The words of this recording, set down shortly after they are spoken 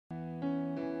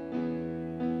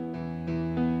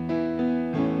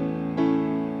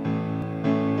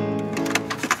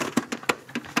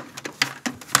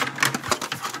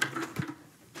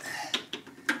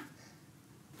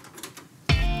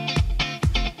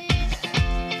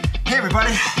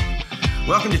everybody,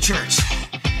 welcome to church.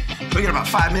 We got about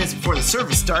 5 minutes before the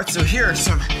service starts, so here are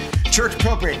some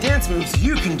church-appropriate dance moves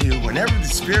you can do whenever the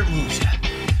Spirit moves you.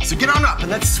 So get on up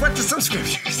and let's sweat to some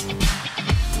scriptures.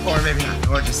 Or maybe not,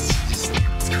 or just let's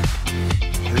go.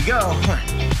 Here we go.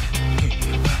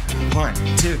 1,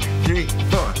 2, 3,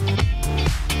 4.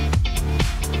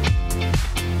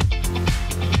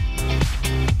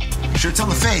 Make sure it's on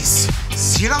the face.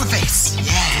 See it on the face.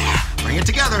 Yeah. Bring it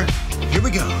together. Here we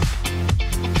go.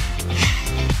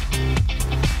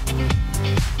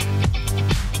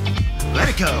 Let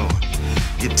it go.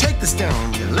 You take the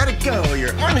stone, you let it go.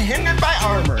 You're unhindered by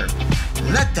armor.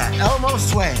 Let that elbow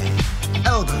sway.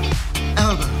 Elbow,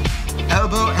 elbow,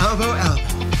 elbow, elbow, elbow.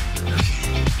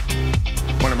 Okay.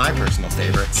 One of my personal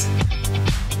favorites.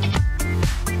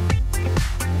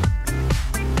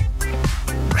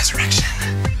 Resurrection.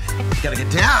 You gotta get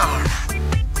down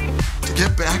to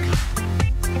get back up.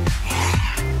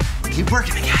 Keep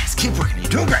working it, guys. Keep working it.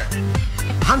 You're doing great.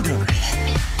 I'm doing great.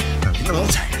 I'm getting a little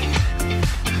tired.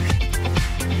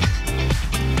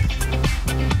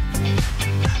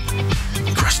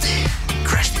 Crushed it.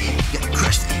 Crushed it. You gotta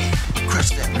crush that. Crush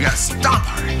that. We gotta stomp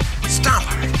hard. Stomp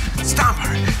hard. Stomp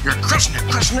hard. You're crushing it.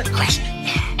 Crushing it. Crushing it.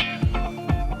 Yeah.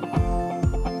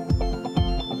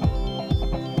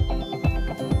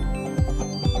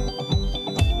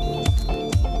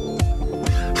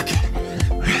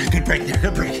 Good break there,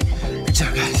 good break. Good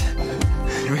job, guys.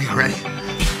 Here we go, ready?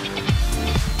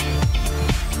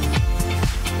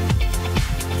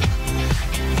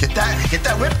 Get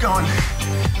that whip going.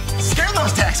 Scare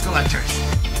those tax collectors.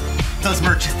 Those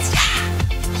merchants.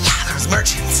 Yeah, those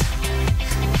merchants.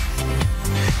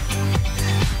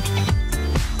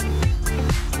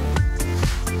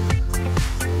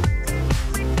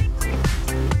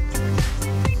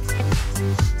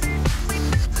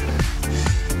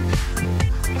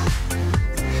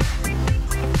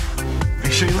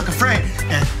 Make sure you look afraid.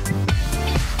 And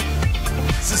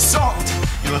this is salt.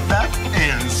 You look back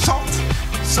and salt,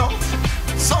 salt,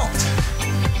 salt.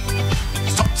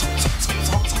 Salt, salt, salt,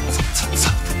 salt, salt, salt, salt,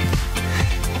 salt.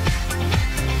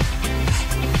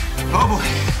 Oh boy.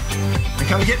 Look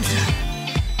how we're getting to.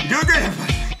 You're doing great,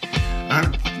 everybody.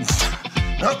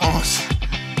 Oh, almost.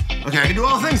 Okay, I can do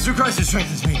all things through Christ who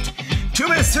strengthens me. 2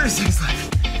 minutes, 30 seconds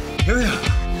left. Here we go.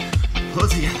 Pull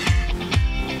it together.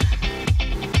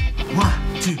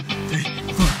 1, 2, 3,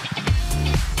 4.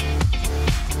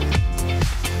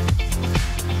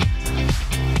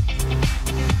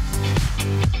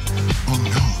 Oh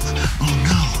no, oh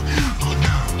no, oh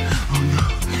no, oh no.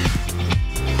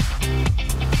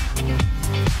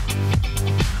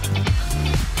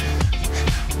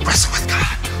 Wrestle with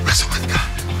God, wrestle with God,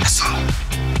 wrestle.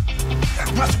 You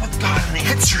gotta wrestle with God and he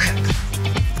hits your hip.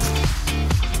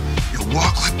 You'll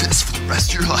walk like this for the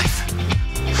rest of your life.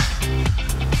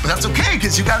 But that's okay,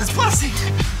 because you got his blessing.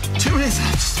 2 minutes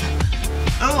left.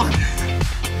 No longer.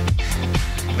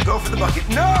 I'm gonna go for the bucket.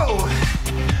 No!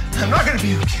 I'm not gonna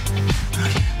puke.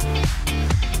 Okay.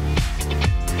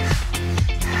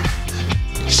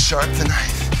 Sharp the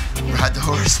knife. Ride the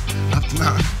horse up the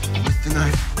mountain with the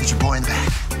knife. Put your boy in the back.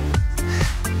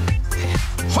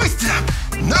 Hoist it up.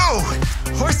 No!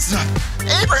 Hoist it up.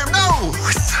 Abraham, no!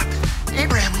 Hoist it up.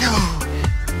 Abraham, no!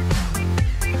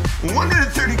 1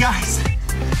 minute 30, guys.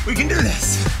 We can do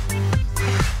this.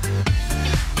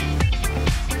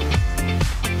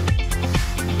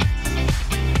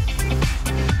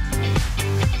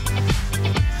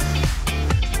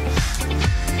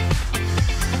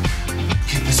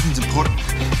 Okay, this one's important.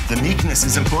 The meekness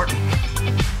is important.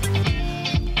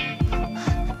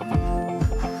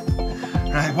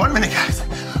 All right, 1 minute, guys.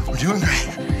 We're doing great.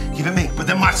 Keep it meek, but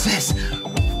then watch this.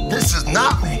 This is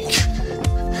not meek.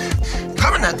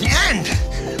 Coming at the end.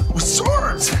 With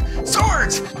swords!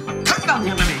 Swords! Cut down the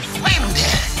enemy! Flay them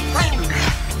dead! Flay them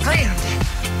dead! Flay them dead!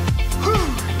 Whew!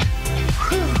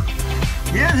 Whew!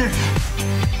 Yeah, there.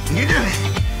 You can do it.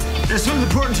 This one's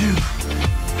important too.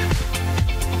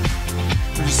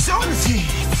 We're sowing the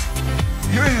seeds.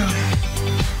 Here we go.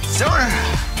 Sowing it.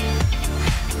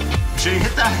 Make sure you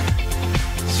hit that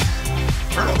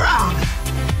fertile ground.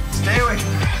 Stay away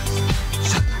from the grass.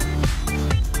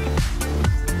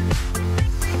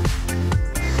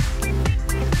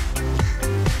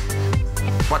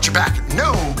 Watch your back.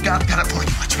 No, God's got it for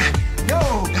you. Watch your back. No,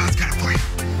 God's got it for you.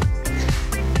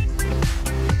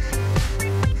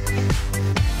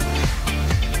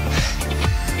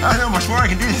 I don't know much more I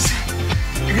can do this.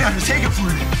 You're gonna have to take it for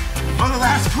me. On the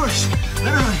last push.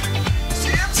 Literally.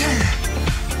 Stand 10.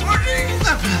 Pushing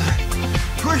the pillar.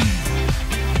 Pushing.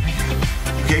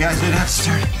 Okay, guys, we didn't have to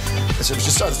start. Let's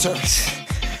just start the service.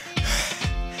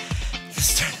 Let's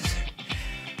start it.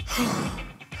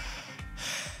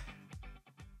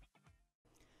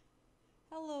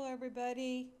 Hello,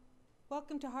 everybody.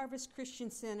 Welcome to Harvest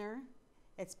Christian Center.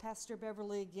 It's Pastor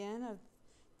Beverly again, of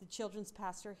the children's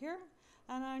pastor here,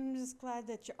 and I'm just glad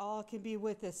that you all can be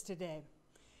with us today.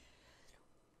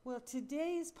 Well,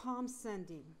 today is Palm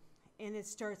Sunday, and it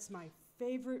starts my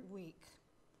favorite week.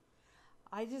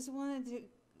 I just wanted to.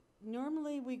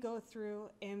 Normally, we go through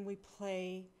and we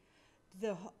play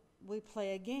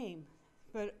a game.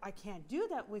 But I can't do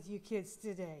that with you kids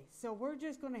today. So we're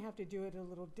just going to have to do it a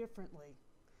little differently.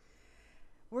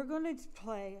 We're going to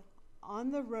play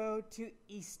On the Road to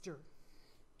Easter.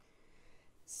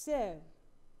 So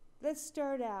let's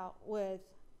start out with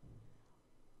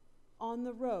On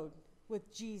the Road with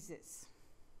Jesus.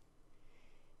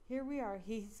 Here we are.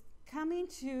 He's coming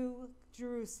to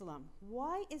Jerusalem.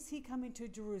 Why is he coming to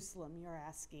Jerusalem, you're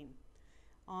asking,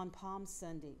 on Palm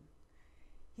Sunday?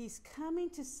 He's coming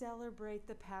to celebrate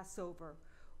the Passover,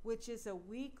 which is a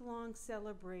week-long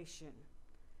celebration.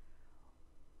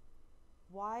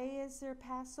 Why is there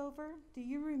Passover? Do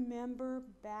you remember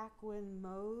back when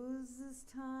Moses'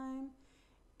 time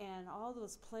and all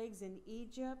those plagues in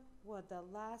Egypt? Well, the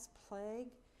last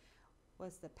plague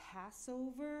was the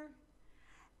Passover,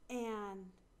 and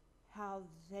how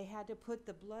they had to put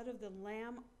the blood of the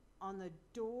lamb on the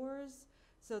doors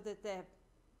so that death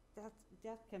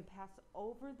can pass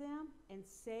over them and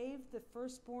save the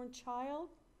firstborn child.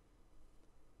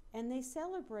 And they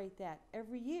celebrate that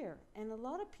every year. And a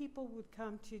lot of people would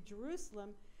come to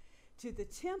Jerusalem, to the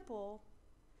temple,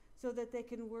 so that they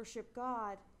can worship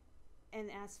God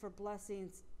and ask for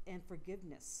blessings and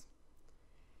forgiveness.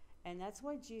 And that's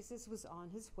why Jesus was on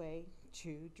his way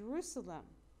to Jerusalem.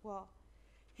 Well,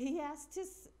 he asked a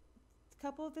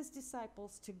couple of his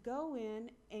disciples to go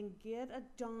in and get a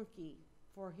donkey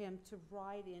for him to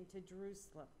ride into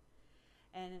Jerusalem.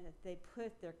 And they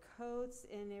put their coats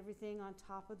and everything on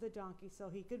top of the donkey so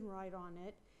he could ride on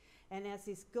it. And as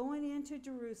he's going into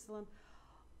Jerusalem,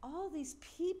 all these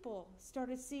people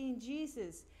started seeing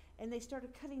Jesus, and they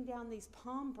started cutting down these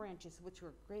palm branches, which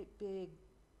were great big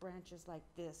branches like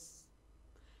this.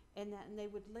 And they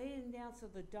would lay them down so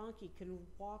the donkey could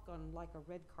walk on like a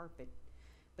red carpet.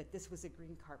 But this was a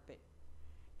green carpet.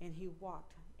 And he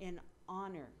walked in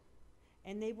honor.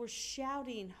 And they were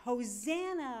shouting,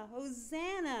 Hosanna,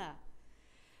 Hosanna,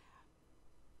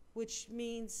 which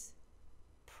means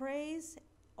praise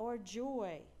or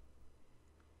joy.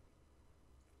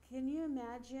 Can you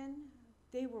imagine?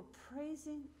 They were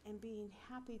praising and being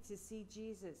happy to see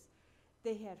Jesus.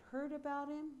 They had heard about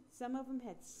him. Some of them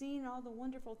had seen all the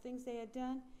wonderful things they had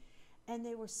done. And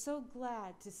they were so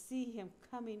glad to see him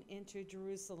coming into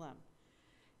Jerusalem.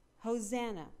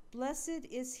 Hosanna, blessed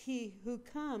is he who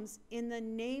comes in the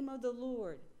name of the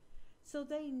Lord. So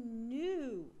they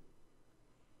knew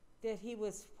that he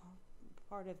was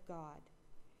part of God.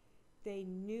 They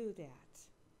knew that.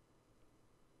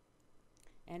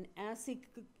 And as he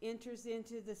enters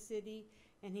into the city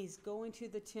and he's going to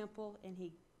the temple and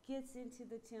he gets into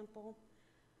the temple,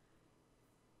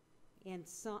 in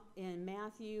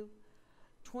Matthew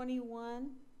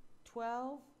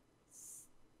 21:12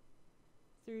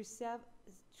 through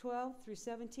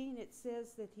 17, it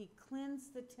says that he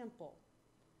cleansed the temple.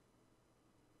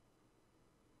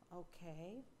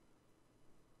 Okay.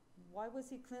 Why was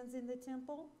he cleansing the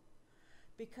temple?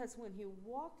 Because when he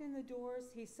walked in the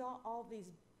doors, he saw all these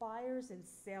buyers and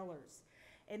sellers,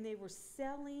 and they were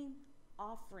selling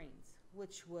offerings,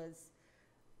 which was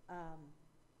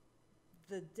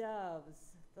the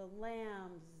doves, the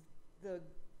lambs, the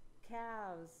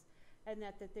calves, and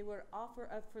that they would offer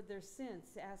up for their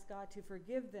sins to ask God to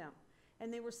forgive them.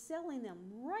 And they were selling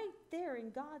them right there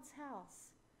in God's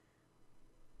house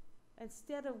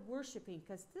instead of worshiping,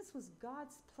 because this was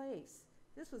God's place.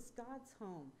 This was God's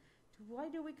home. Why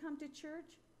do we come to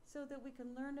church? So that we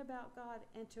can learn about God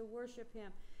and to worship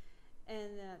him.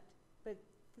 But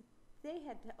they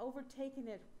had overtaken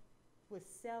it with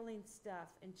selling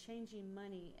stuff and changing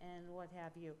money and what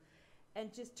have you,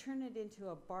 and just turn it into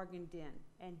a bargain den.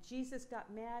 And Jesus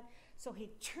got mad, so he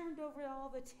turned over all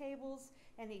the tables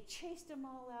and he chased them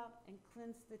all out and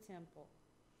cleansed the temple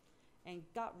and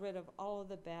got rid of all of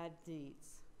the bad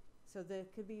deeds so that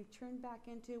it could be turned back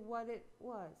into what it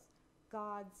was,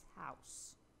 God's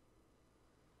house.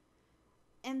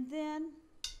 And then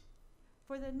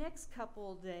for the next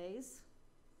couple of days,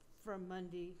 from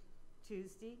Monday,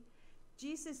 Tuesday,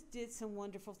 Jesus did some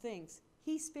wonderful things.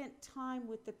 He spent time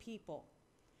with the people.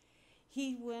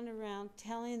 He went around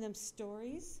telling them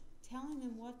stories, telling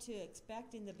them what to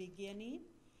expect in the beginning,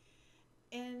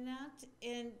 and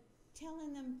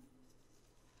telling them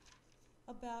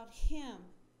about him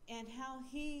and how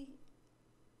he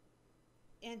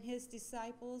and his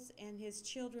disciples and his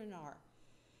children are.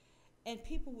 And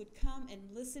people would come and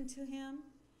listen to him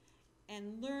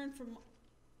and learn from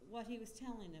what he was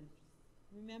telling them.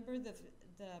 Remember the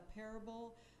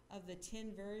parable of the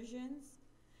 10 virgins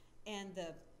and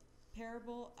the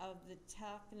parable of the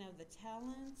talking of the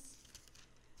talents?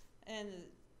 And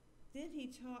then he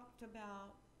talked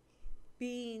about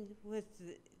being with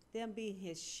them being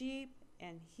his sheep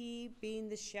and he being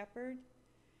the shepherd.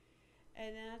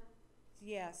 And that,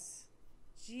 yes,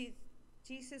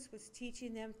 Jesus was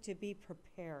teaching them to be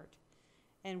prepared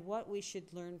and what we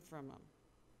should learn from him.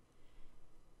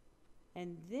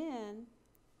 And then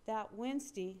that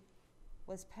Wednesday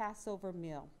was Passover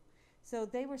meal. So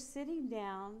they were sitting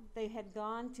down. They had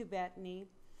gone to Bethany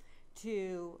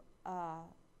to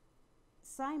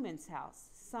Simon's house,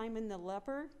 Simon the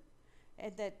leper,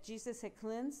 and that Jesus had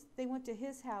cleansed. They went to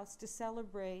his house to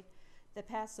celebrate the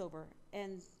Passover.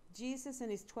 And Jesus and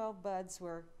his 12 buds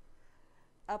were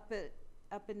up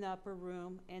in the upper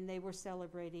room, and they were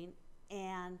celebrating.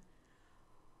 And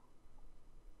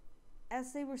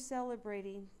as they were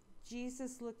celebrating,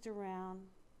 Jesus looked around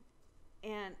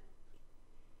and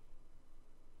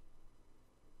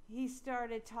he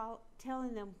started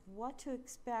telling them what to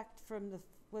expect from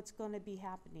what's going to be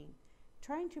happening,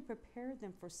 trying to prepare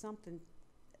them for something,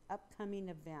 upcoming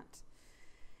event.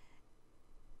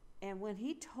 And when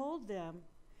he told them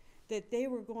that they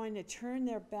were going to turn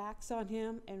their backs on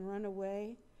him and run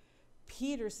away,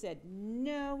 Peter said,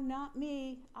 "No, not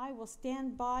me. I will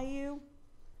stand by you."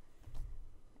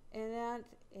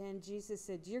 And Jesus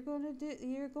said, "You're going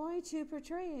to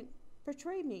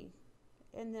betray me."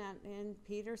 And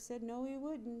Peter said, "No, he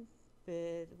wouldn't,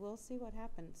 but we'll see what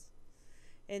happens."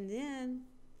 And then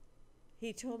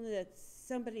he told them that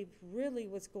somebody really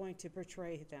was going to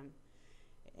betray them.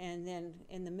 And then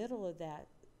in the middle of that,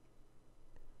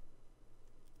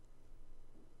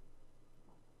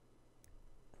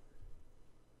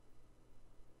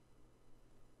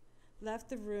 left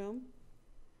the room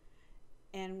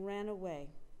and ran away.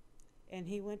 And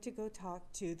he went to go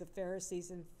talk to the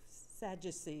Pharisees and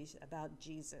Sadducees about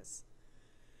Jesus.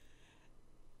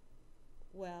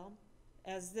 Well,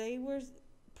 as they were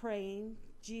praying,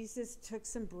 Jesus took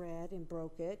some bread and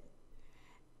broke it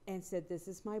and said, "This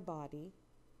is my body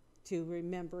to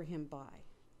remember him by."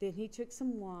 Then he took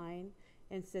some wine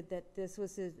and said that this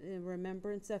was in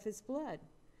remembrance of his blood.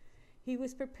 He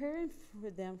was preparing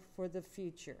for them for the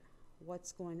future,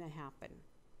 what's going to happen.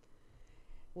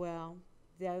 Well,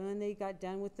 then when they got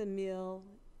done with the meal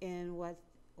and what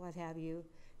have you,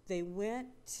 they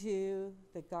went to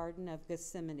the Garden of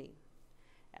Gethsemane,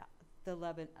 the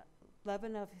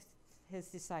 11 of his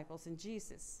disciples and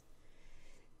Jesus.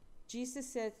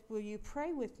 Jesus said, "Will you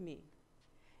pray with me?"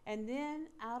 And then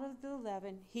out of the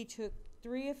 11, he took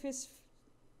three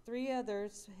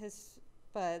others, his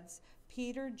buds,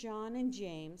 Peter, John, and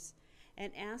James,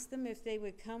 and asked them if they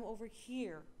would come over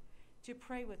here to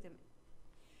pray with him.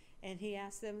 And he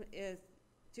asked them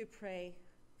to pray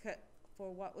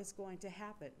for what was going to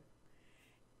happen.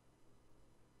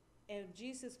 And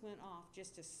Jesus went off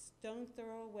just a stone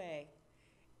throw away.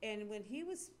 And when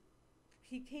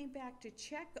he came back to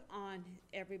check on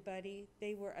everybody,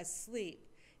 they were asleep.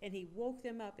 And he woke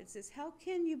them up and says, "How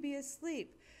can you be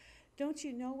asleep? Don't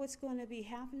you know what's going to be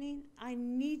happening? I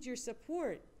need your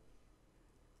support.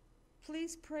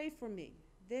 Please pray for me."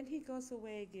 Then he goes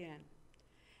away again.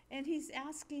 And he's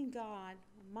asking God,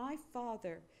 "My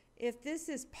Father, if this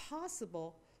is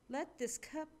possible, let this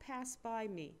cup pass by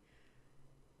me.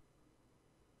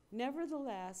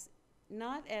 Nevertheless,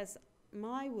 not as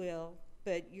my will,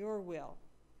 but your will."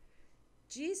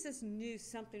 Jesus knew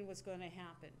something was going to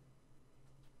happen.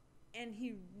 And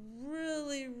he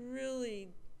really,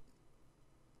 really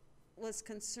was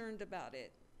concerned about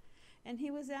it. And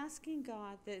he was asking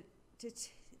God that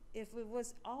if it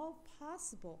was all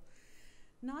possible,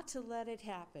 not to let it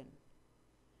happen.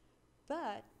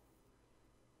 But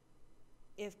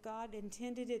if God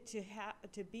intended it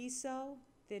to be so,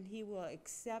 then he will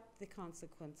accept the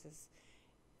consequences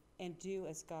and do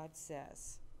as God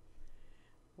says.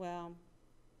 Well,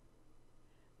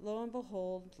 lo and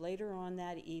behold, later on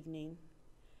that evening,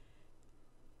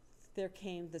 there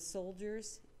came the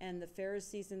soldiers and the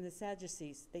Pharisees and the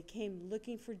Sadducees. They came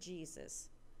looking for Jesus,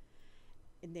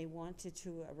 and they wanted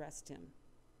to arrest him.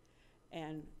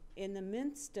 And in the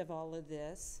midst of all of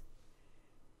this,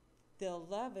 the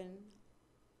 11,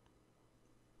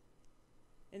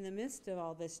 in the midst of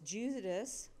all this,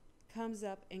 Judas comes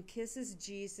up and kisses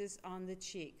Jesus on the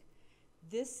cheek.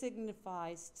 This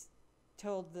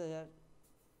told the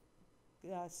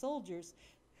soldiers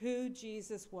who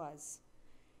Jesus was.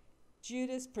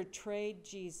 Judas betrayed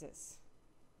Jesus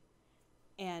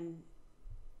and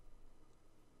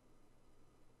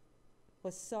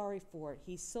was sorry for it.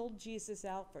 He sold Jesus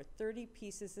out for 30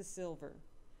 pieces of silver.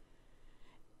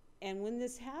 And when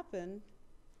this happened,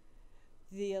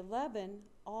 the 11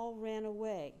 all ran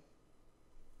away,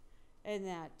 and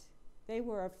that they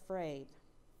were afraid.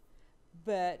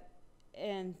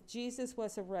 And Jesus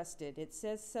was arrested. It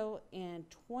says so in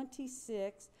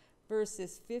 26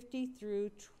 verses 50 through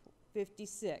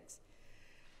 56.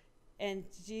 And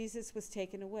Jesus was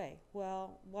taken away.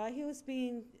 Well, while he was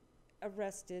being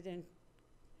arrested, and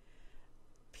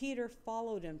Peter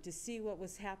followed him to see what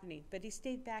was happening, but he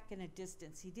stayed back in a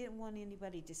distance. He didn't want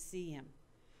anybody to see him.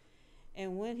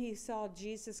 And when he saw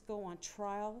Jesus go on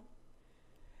trial,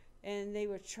 and they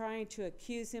were trying to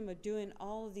accuse him of doing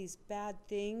all of these bad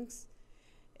things,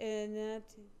 and that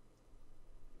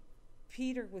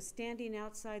Peter was standing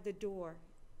outside the door,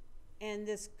 and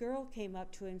this girl came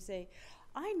up to him saying,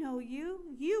 "I know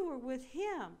you. You were with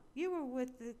him. You were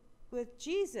with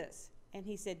Jesus." And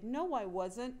he said, "No, I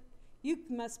wasn't. You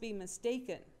must be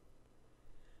mistaken."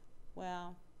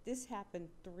 Well, this happened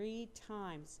 3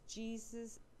 times.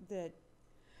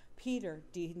 Peter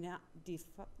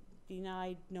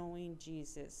denied knowing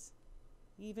Jesus,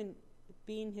 even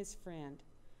being his friend.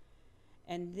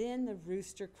 And then the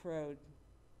rooster crowed,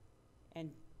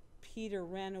 and Peter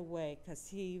ran away because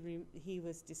he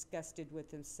was disgusted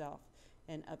with himself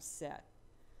and upset.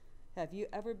 Have you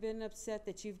ever been upset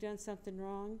that you've done something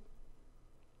wrong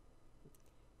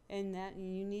and that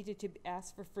you needed to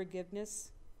ask for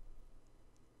forgiveness?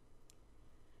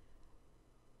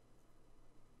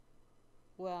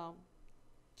 Well,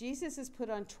 Jesus is put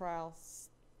on trial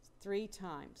 3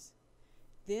 times.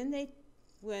 Then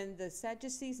when the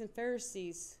Sadducees and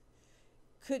Pharisees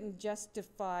couldn't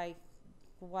justify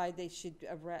why they should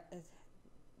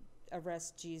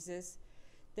arrest Jesus,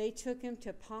 they took him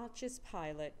to Pontius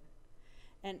Pilate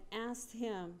and asked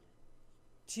him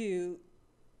to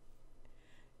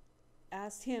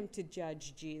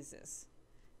judge Jesus.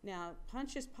 Now,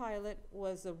 Pontius Pilate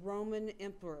was a Roman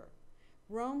emperor.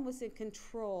 Rome was in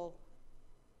control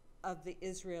of the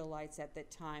Israelites at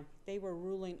that time. They were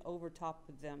ruling over top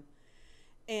of them.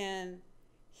 And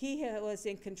he was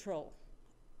in control.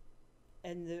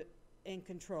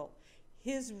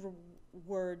 His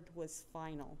word was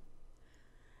final.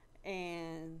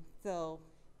 And so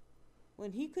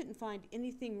when he couldn't find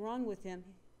anything wrong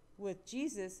with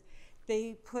Jesus,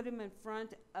 they put him in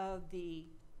front of the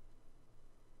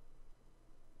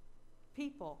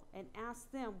people and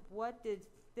asked them what did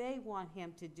they want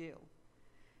him to do.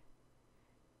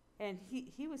 And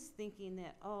he was thinking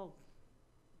that,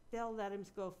 they'll let him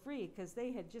go free, because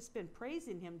they had just been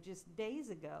praising him just days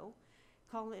ago,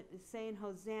 saying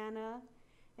Hosanna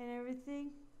and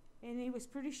everything. And he was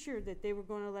pretty sure that they were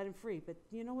going to let him free. But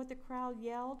you know what the crowd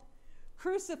yelled?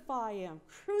 "Crucify him!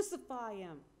 Crucify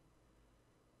him!"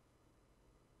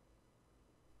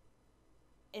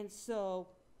 And so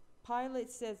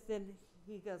Pilate says, then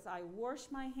he goes, "I wash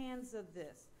my hands of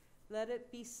this. Let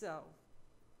it be so."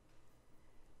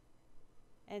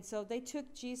 And so they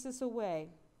took Jesus away.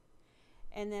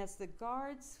 And as the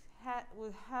guards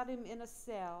had him in a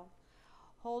cell,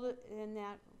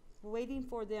 waiting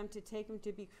for them to take him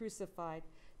to be crucified,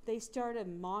 they started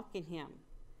mocking him.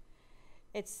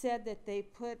 It said that they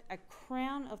put a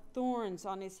crown of thorns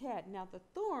on his head. Now, the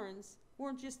thorns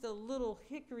weren't just the little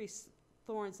hickory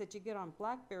thorns that you get on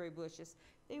blackberry bushes.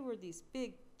 They were these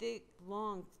big, thick,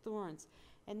 long thorns.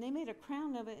 And they made a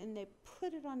crown of it, and they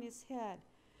put it on his head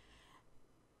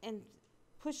and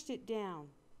pushed it down.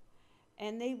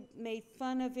 And they made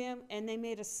fun of him, and they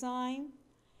made a sign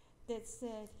that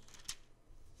said,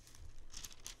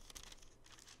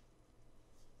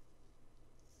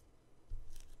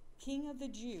 "King of the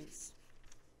Jews."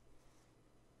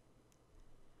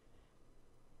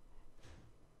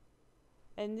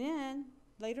 And then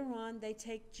later on, they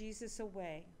take Jesus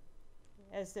away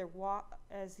as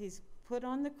he's put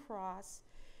on the cross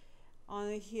on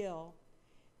the hill,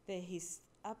 that he's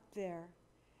up there,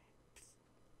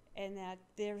 and that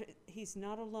he's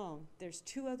not alone. There's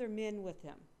 2 other men with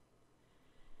him.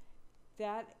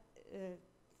 The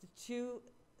 2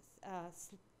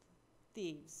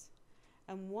 thieves.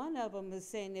 And one of them is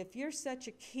saying, "If you're such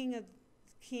a king,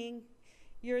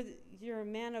 you're a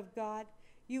man of God,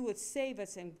 you would save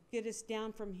us and get us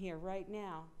down from here right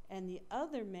now." And the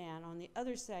other man on the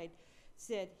other side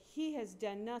said, "He has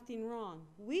done nothing wrong.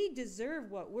 We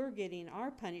deserve what we're getting,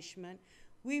 our punishment.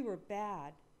 We were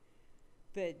bad.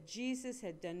 But Jesus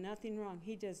had done nothing wrong.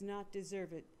 He does not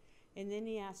deserve it." And then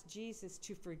he asked Jesus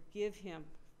to forgive him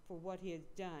for what he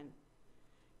had done.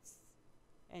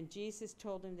 And Jesus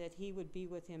told him that he would be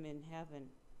with him in heaven.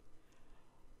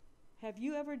 Have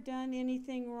you ever done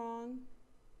anything wrong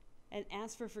and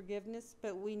asked for forgiveness?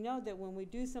 But we know that when we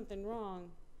do something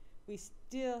wrong, we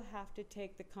still have to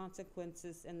take the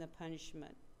consequences and the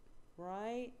punishment,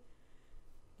 right?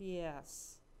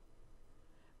 Yes.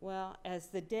 Well, as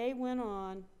the day went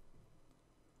on,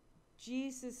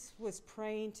 Jesus was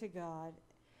praying to God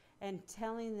and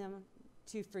telling them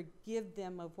to forgive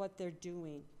them of what they're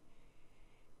doing.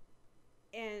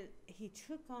 And he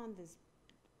took on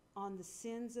the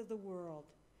sins of the world.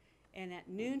 And at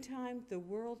noontime, the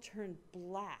world turned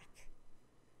black.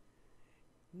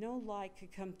 No light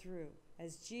could come through,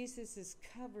 as Jesus is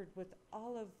covered with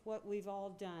all of what we've all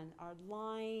done, our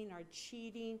lying, our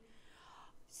cheating,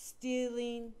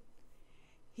 stealing.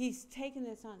 He's taken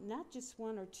this on, not just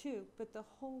one or two, but the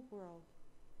whole world.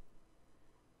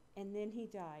 And then he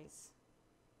dies.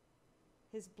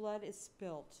 His blood is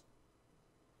spilt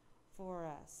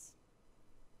for us.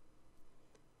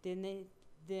 Then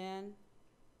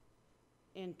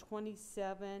in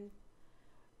 27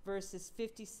 verses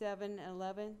 57 and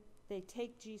 11, they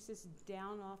take Jesus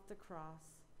down off the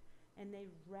cross and they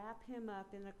wrap him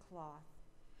up in a cloth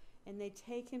and they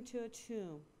take him to a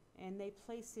tomb and they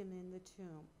place him in the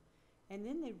tomb. And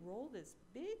then they roll this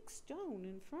big stone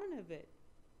in front of it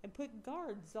and put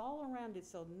guards all around it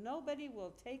so nobody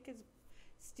will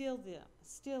steal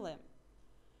him.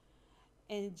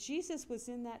 And Jesus was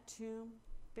in that tomb,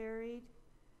 buried.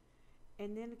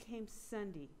 And then it came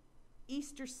Sunday,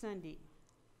 Easter Sunday.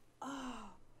 Oh,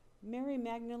 Mary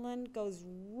Magdalene goes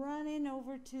running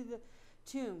over to the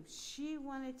tomb. She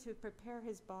wanted to prepare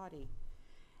his body.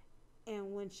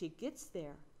 And when she gets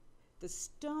there, the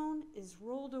stone is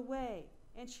rolled away.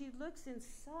 And she looks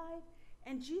inside,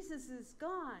 and Jesus is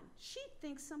gone. She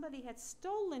thinks somebody had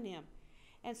stolen him.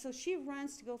 And so she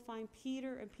runs to go find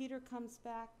Peter, and Peter comes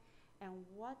back. And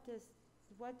what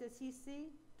does he see?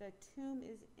 The tomb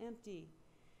is empty.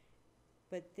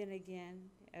 But then again,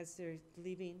 as they're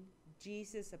leaving,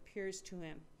 Jesus appears to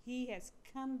him. He has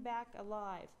come back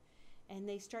alive. And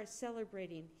they start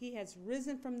celebrating. He has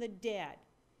risen from the dead.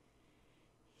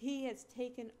 He has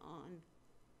taken on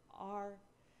our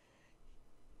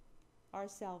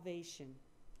salvation.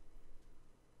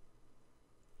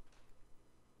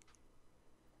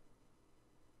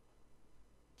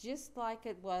 Just like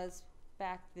it was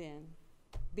back then,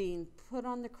 being put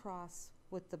on the cross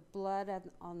with the blood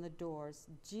on the doors,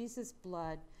 Jesus'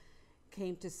 blood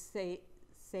came to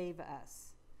save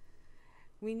us.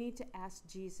 We need to ask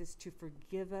Jesus to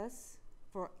forgive us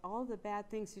for all the bad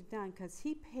things we've done, because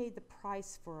he paid the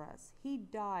price for us. He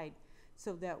died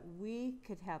so that we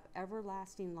could have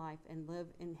everlasting life and live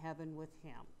in heaven with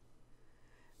him.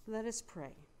 Let us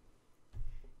pray.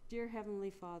 Dear Heavenly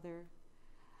Father,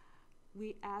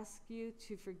 we ask you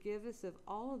to forgive us of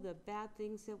all of the bad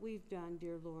things that we've done,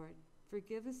 dear Lord.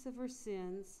 Forgive us of our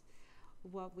sins,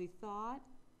 what we thought,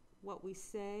 what we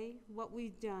say, what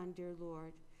we've done, dear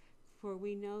Lord. For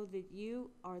we know that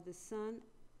you are the Son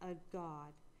of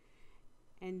God,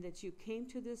 and that you came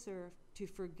to this earth to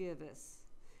forgive us,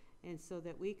 and so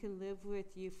that we can live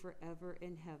with you forever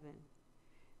in heaven.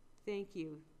 Thank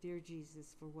you, dear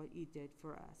Jesus, for what you did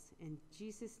for us. In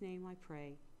Jesus' name I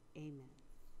pray, amen.